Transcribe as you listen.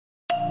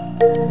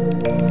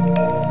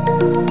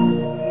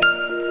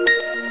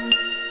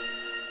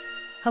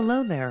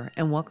Hello there,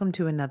 and welcome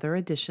to another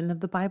edition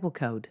of the Bible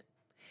Code.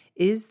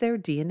 Is there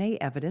DNA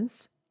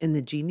evidence in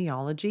the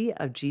genealogy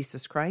of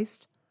Jesus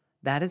Christ?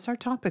 That is our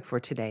topic for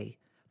today.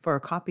 For a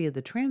copy of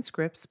the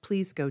transcripts,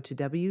 please go to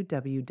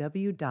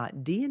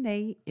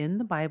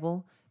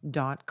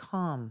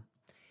www.dnainthebible.com.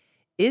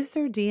 Is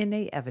there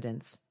DNA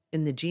evidence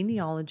in the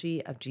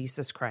genealogy of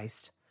Jesus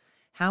Christ?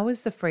 How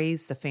is the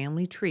phrase the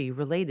family tree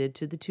related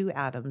to the two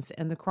Adams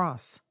and the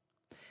cross?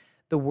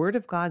 The Word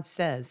of God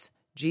says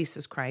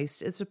Jesus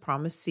Christ is a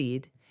promised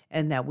seed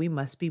and that we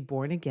must be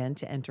born again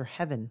to enter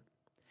heaven.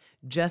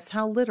 Just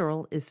how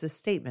literal is this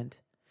statement?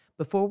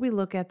 Before we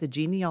look at the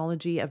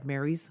genealogy of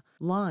Mary's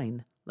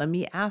line, let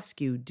me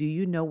ask you, do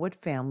you know what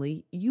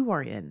family you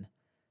are in?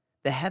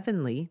 The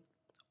heavenly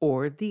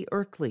or the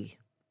earthly?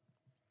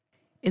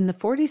 In the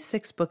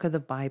 46th book of the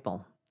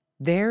Bible,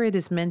 there it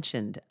is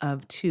mentioned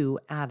of two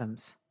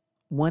Adams,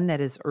 one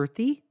that is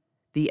earthy,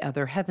 the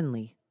other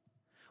heavenly.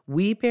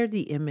 We bear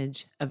the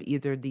image of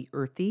either the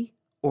earthy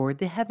or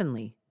the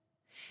heavenly.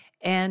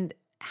 And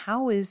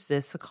how is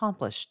this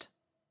accomplished?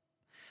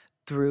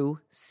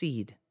 Through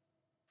seed.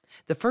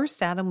 The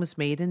first Adam was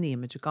made in the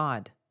image of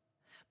God,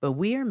 but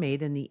we are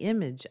made in the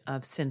image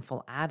of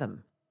sinful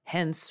Adam.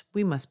 Hence,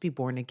 we must be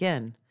born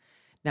again.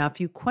 Now, if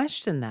you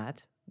question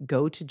that,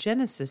 go to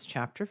Genesis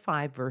chapter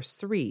 5, verse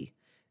 3.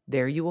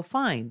 There you will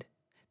find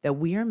that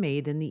we are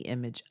made in the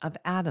image of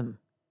Adam.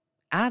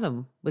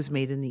 Adam was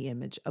made in the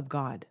image of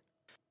God.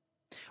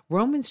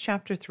 Romans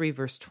chapter 3,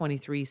 verse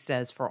 23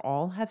 says, "For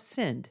all have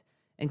sinned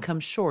and come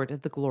short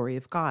of the glory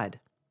of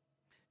God."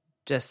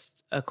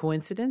 Just a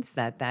coincidence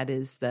that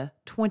is the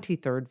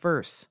 23rd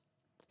verse,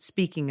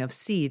 speaking of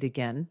seed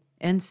again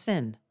and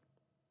sin.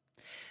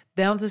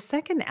 Now, the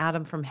second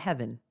Adam from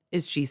heaven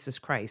is Jesus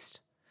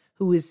Christ,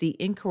 who is the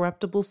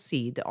incorruptible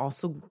seed,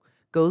 also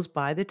goes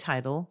by the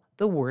title,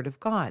 the Word of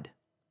God.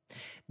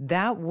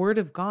 That Word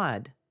of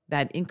God,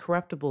 that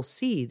incorruptible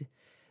seed,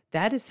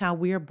 that is how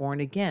we are born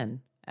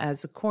again,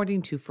 as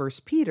according to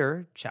 1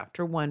 Peter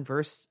chapter 1,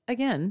 verse,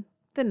 again,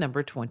 the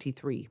number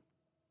 23.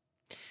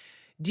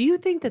 Do you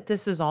think that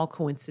this is all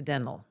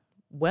coincidental?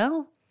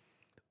 Well,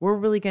 we're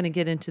really going to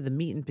get into the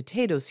meat and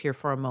potatoes here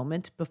for a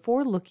moment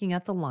before looking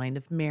at the line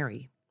of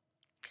Mary.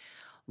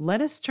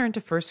 Let us turn to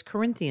 1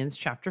 Corinthians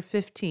chapter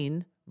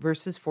 15,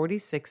 verses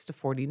 46 to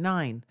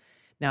 49.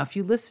 Now, if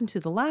you listened to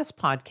the last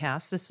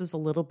podcast, this is a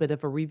little bit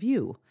of a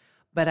review,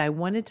 but I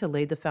wanted to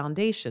lay the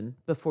foundation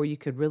before you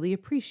could really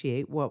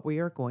appreciate what we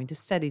are going to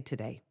study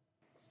today.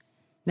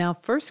 Now,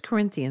 1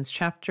 Corinthians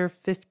chapter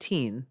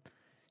 15,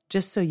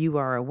 just so you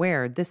are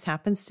aware, this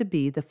happens to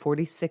be the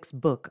 46th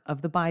book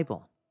of the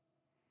Bible.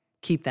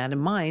 Keep that in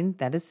mind.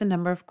 That is the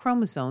number of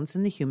chromosomes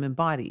in the human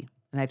body,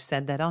 and I've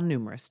said that on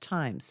numerous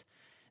times.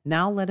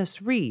 Now let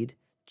us read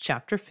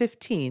chapter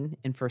 15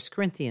 in 1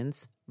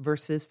 Corinthians,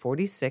 verses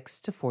 46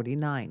 to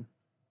 49.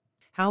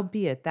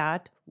 "Howbeit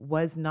that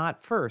was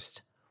not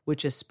first,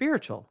 which is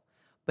spiritual,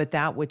 but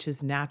that which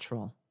is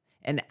natural,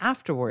 and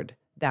afterward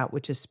that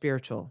which is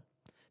spiritual."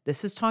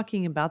 This is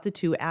talking about the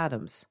two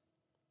Adams.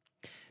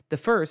 The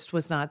first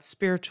was not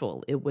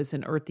spiritual, it was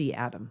an earthy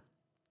Adam.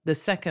 The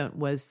second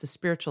was the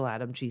spiritual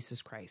Adam,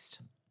 Jesus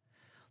Christ.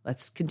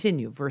 Let's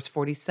continue, verse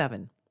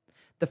 47.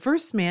 "The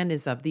first man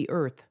is of the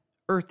earth,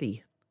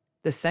 earthy.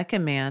 The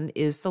second man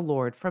is the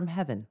Lord from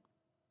heaven."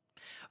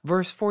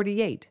 Verse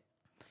 48.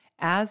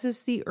 "As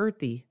is the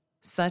earthy,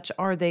 such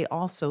are they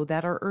also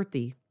that are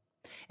earthy.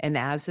 And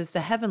as is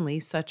the heavenly,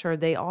 such are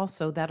they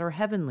also that are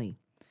heavenly."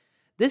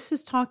 This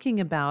is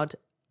talking about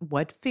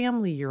what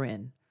family you're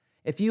in.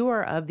 If you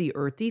are of the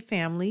earthy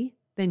family,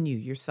 then you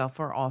yourself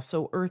are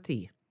also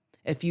earthy.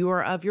 If you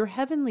are of your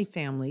heavenly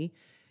family,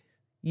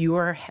 you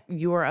are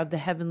of the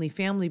heavenly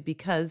family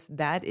because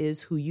that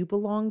is who you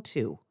belong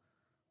to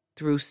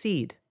through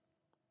seed.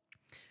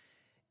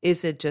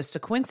 Is it just a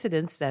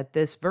coincidence that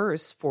this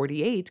verse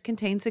 48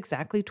 contains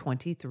exactly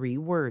 23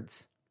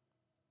 words?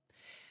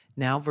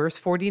 Now, verse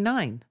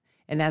 49,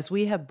 "And as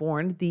we have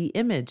borne the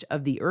image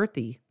of the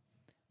earthy,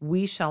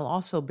 we shall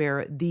also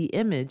bear the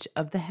image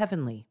of the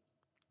heavenly."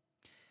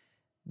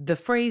 The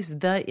phrase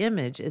 "the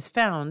image" is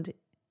found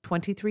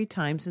 23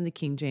 times in the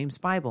King James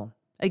Bible.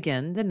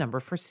 Again, the number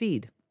for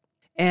seed.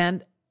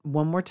 And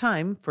one more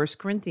time, 1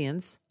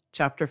 Corinthians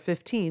chapter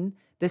 15,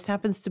 this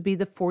happens to be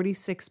the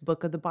 46th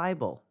book of the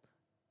Bible.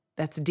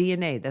 That's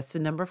DNA. That's the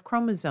number of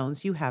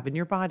chromosomes you have in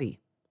your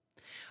body.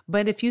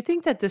 But if you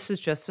think that this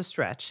is just a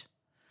stretch,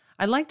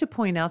 I'd like to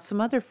point out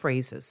some other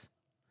phrases.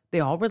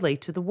 They all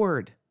relate to the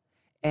Word.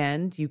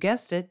 And you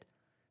guessed it,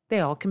 they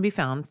all can be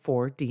found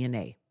for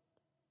DNA.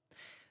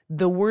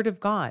 The Word of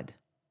God,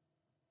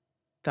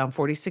 found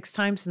 46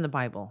 times in the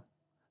Bible.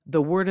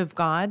 The Word of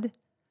God,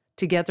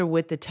 together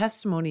with the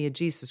testimony of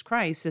Jesus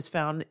Christ, is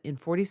found in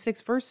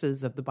 46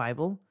 verses of the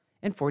Bible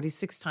and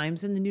 46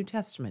 times in the New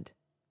Testament.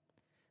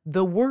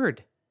 The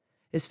Word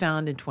is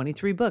found in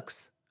 23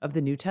 books of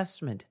the New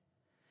Testament.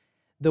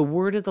 The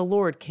word of the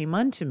Lord came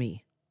unto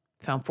me,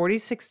 found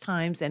 46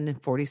 times and in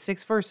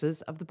 46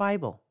 verses of the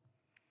Bible.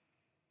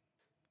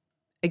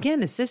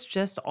 Again, is this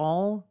just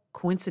all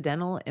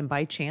coincidental and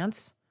by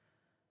chance?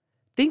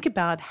 Think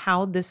about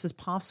how this is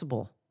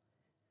possible.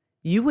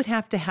 You would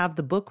have to have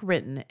the book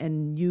written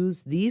and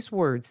use these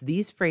words,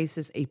 these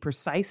phrases, a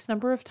precise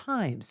number of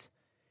times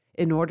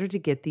in order to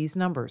get these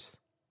numbers.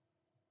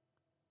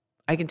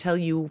 I can tell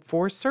you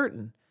for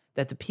certain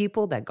that the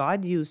people that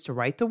God used to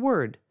write the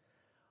word,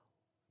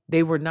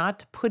 they were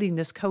not putting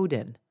this code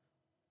in.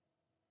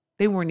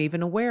 They weren't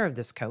even aware of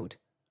this code.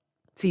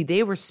 See,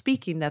 they were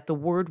speaking that the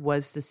word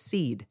was the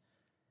seed.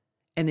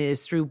 And it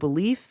is through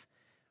belief,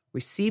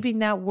 receiving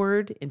that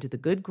word into the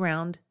good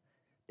ground,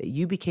 that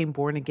you became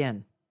born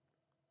again.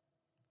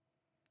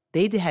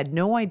 They had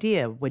no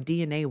idea what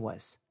DNA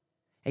was.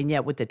 And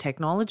yet with the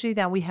technology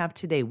that we have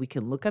today, we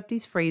can look up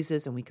these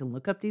phrases and we can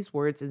look up these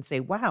words and say,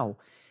 wow,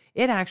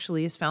 it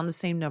actually has found the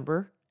same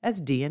number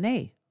as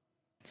DNA.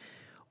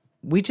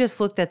 We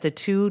just looked at the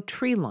two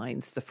tree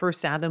lines, the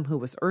first Adam who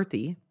was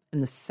earthy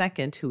and the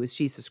second who is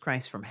Jesus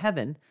Christ from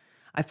heaven.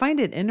 I find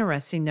it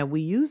interesting that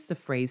we use the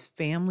phrase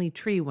family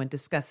tree when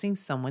discussing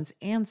someone's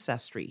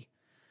ancestry.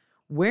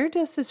 Where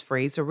does this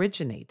phrase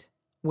originate?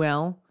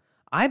 Well,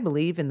 I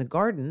believe in the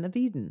Garden of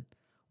Eden,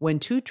 when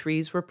two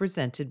trees were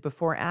presented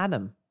before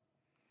Adam.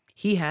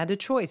 He had a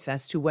choice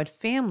as to what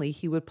family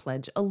he would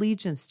pledge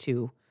allegiance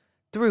to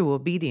through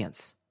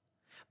obedience.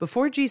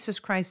 Before Jesus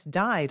Christ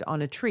died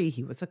on a tree,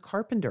 he was a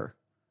carpenter.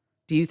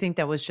 Do you think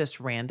that was just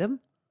random?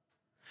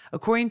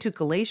 According to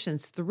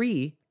Galatians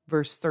 3,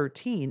 verse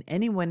 13,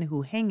 anyone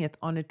who hangeth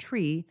on a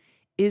tree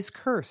is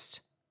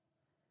cursed.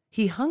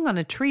 He hung on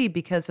a tree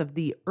because of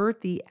the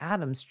earthy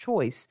Adam's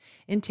choice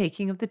in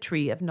taking of the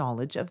tree of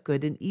knowledge of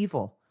good and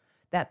evil.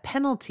 That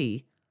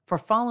penalty for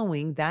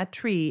following that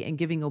tree and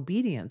giving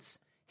obedience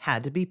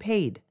had to be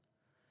paid.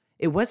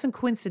 It wasn't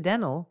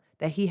coincidental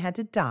that he had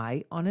to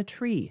die on a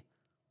tree.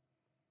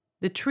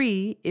 The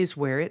tree is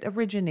where it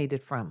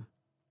originated from.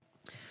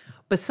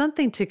 But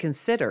something to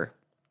consider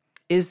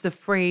is the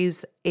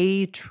phrase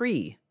a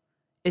tree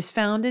is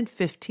found in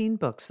 15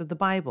 books of the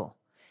Bible.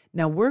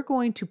 Now, we're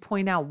going to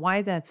point out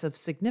why that's of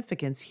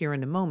significance here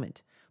in a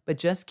moment, but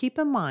just keep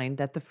in mind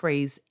that the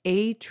phrase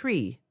a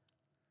tree,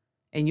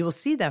 and you will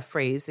see that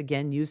phrase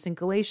again used in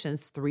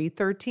Galatians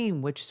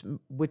 3:13,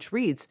 which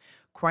reads,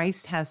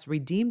 Christ has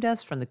redeemed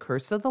us from the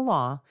curse of the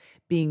law,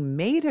 being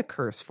made a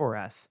curse for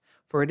us.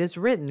 For it is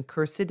written,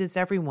 Cursed is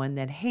everyone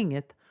that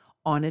hangeth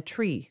on a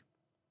tree.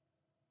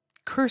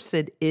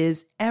 Cursed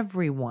is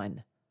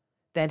everyone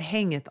that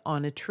hangeth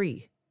on a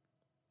tree.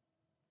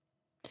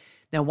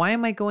 Now, why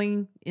am I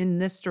going in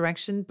this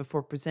direction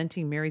before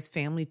presenting Mary's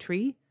family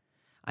tree?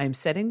 I am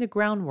setting the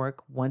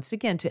groundwork once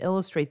again to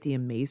illustrate the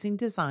amazing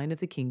design of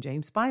the King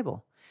James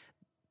Bible.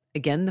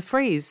 Again, the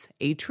phrase,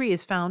 a tree,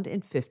 is found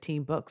in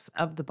 15 books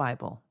of the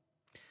Bible.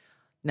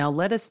 Now,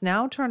 let us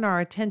now turn our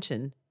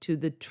attention to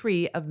the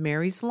tree of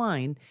Mary's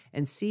line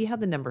and see how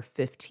the number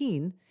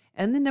 15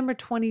 and the number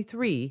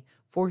 23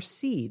 for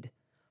seed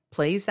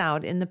plays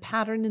out in the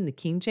pattern in the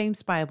King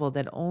James Bible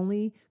that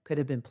only could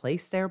have been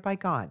placed there by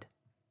God.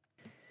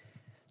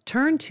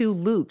 Turn to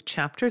Luke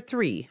chapter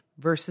 3,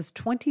 verses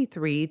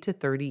 23 to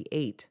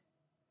 38.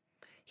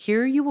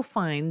 Here you will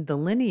find the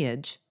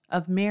lineage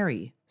of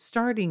Mary,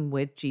 starting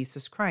with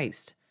Jesus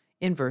Christ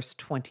in verse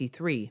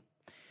 23.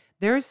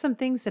 There are some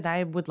things that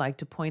I would like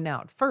to point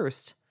out.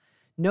 First,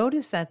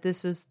 notice that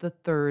this is the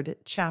third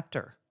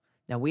chapter.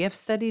 Now, we have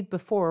studied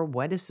before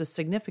what is the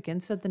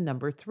significance of the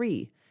number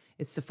 3.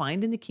 It's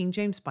defined in the King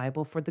James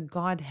Bible for the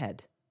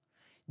Godhead.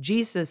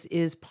 Jesus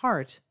is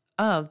part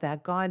of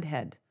that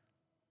Godhead.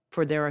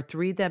 For there are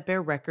 3 that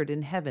bear record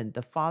in heaven,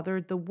 the Father,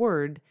 the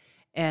Word,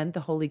 and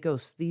the Holy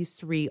Ghost. These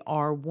 3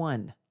 are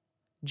one.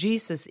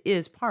 Jesus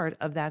is part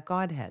of that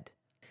Godhead.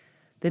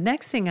 The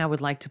next thing I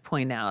would like to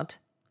point out,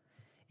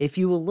 if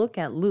you will look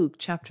at Luke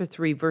chapter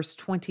 3, verse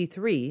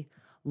 23,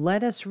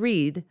 let us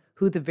read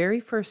who the very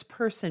first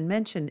person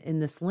mentioned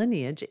in this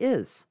lineage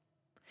is.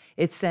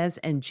 It says,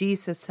 and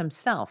Jesus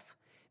himself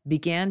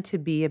began to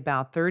be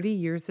about 30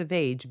 years of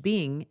age,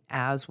 being,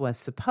 as was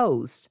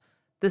supposed,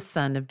 the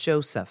son of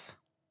Joseph.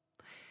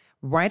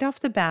 Right off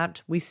the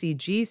bat, we see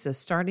Jesus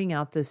starting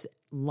out this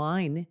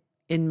line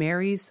in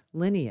Mary's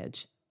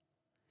lineage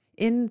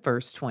in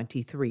verse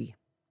 23.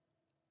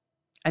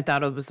 I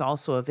thought it was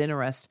also of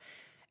interest,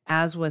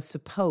 as was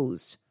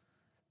supposed.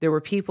 There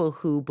were people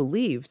who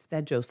believed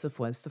that Joseph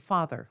was the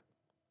father.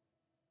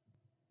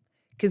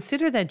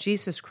 Consider that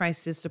Jesus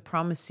Christ is the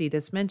promised seed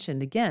as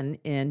mentioned again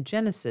in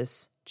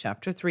Genesis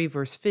chapter 3,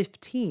 verse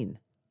 15.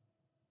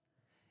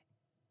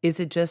 Is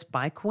it just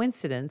by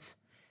coincidence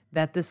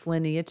that this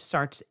lineage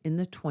starts in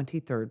the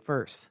 23rd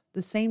verse,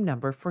 the same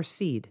number for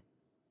seed?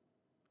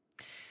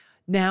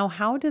 Now,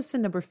 how does the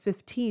number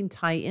 15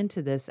 tie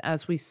into this,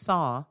 as we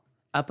saw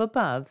up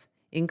above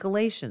in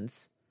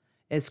Galatians,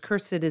 as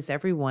cursed is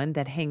everyone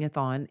that hangeth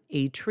on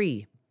a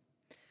tree?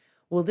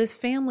 Well, this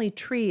family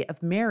tree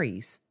of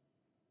Mary's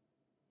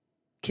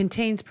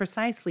contains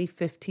precisely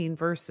 15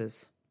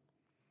 verses.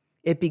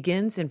 It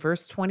begins in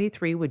verse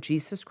 23 with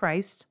Jesus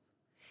Christ,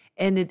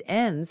 and it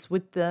ends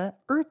with the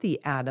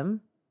earthy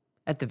Adam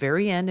at the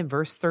very end in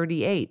verse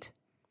 38.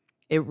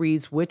 It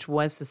reads, which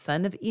was the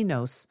son of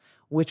Enos,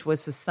 which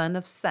was the son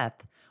of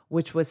Seth,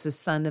 which was the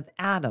son of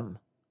Adam,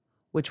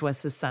 which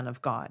was the son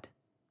of God.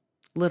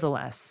 Little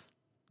s,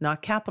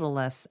 not capital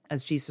S,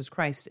 as Jesus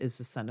Christ is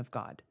the Son of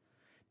God.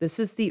 This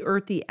is the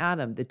earthy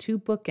Adam, the two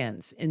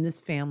bookends in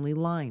this family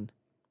line.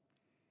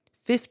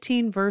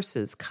 15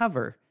 verses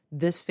cover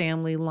this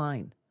family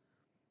line.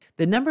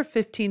 The number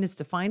 15 is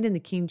defined in the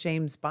King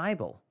James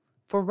Bible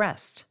for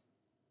rest.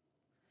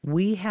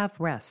 We have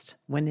rest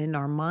when in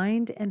our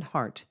mind and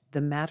heart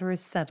the matter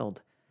is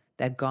settled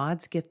that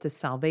God's gift of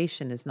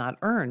salvation is not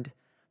earned,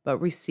 but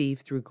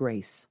received through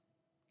grace.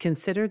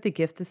 Consider the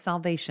gift of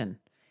salvation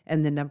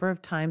and the number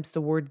of times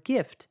the word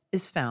gift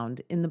is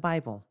found in the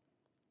Bible.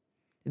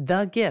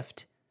 The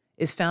gift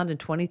is found in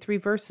 23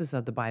 verses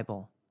of the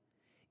Bible.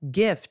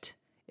 Gift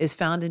is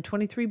found in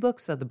 23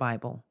 books of the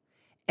Bible.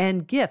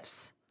 And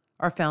gifts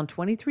are found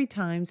 23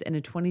 times and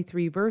in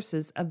 23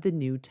 verses of the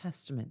New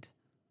Testament.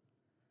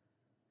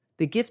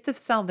 The gift of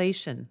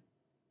salvation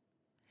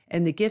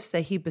and the gifts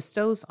that He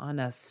bestows on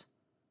us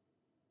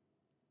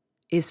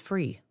is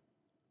free.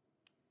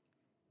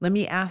 Let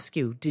me ask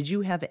you, did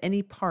you have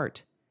any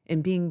part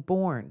in being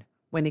born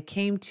when it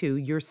came to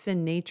your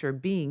sin nature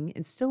being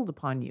instilled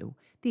upon you?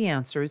 The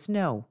answer is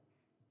no.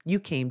 You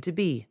came to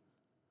be.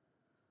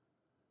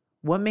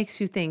 What makes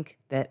you think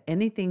that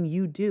anything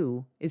you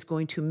do is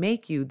going to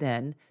make you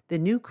then the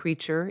new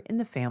creature in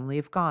the family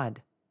of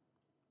God?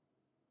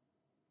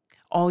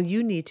 All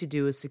you need to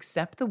do is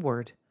accept the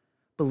word,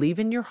 believe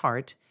in your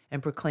heart,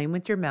 and proclaim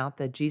with your mouth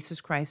that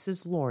Jesus Christ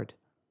is Lord,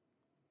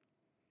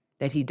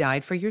 that He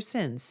died for your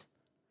sins,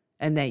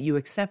 and that you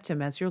accept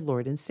Him as your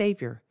Lord and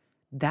Savior.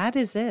 That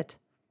is it.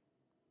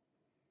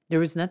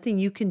 There is nothing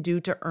you can do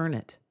to earn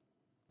it.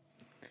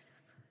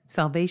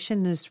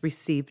 Salvation is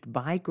received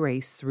by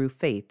grace through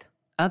faith.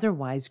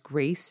 Otherwise,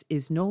 grace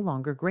is no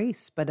longer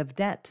grace, but of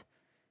debt,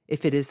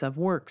 if it is of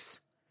works.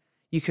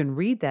 You can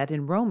read that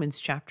in Romans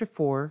chapter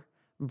 4,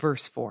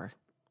 verse 4.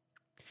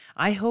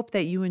 I hope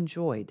that you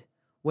enjoyed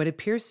what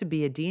appears to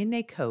be a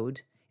DNA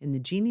code in the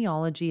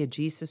genealogy of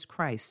Jesus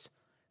Christ,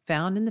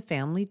 found in the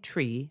family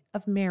tree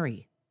of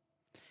Mary.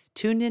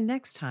 Tune in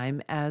next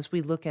time as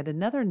we look at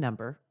another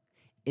number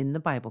in the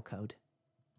Bible code.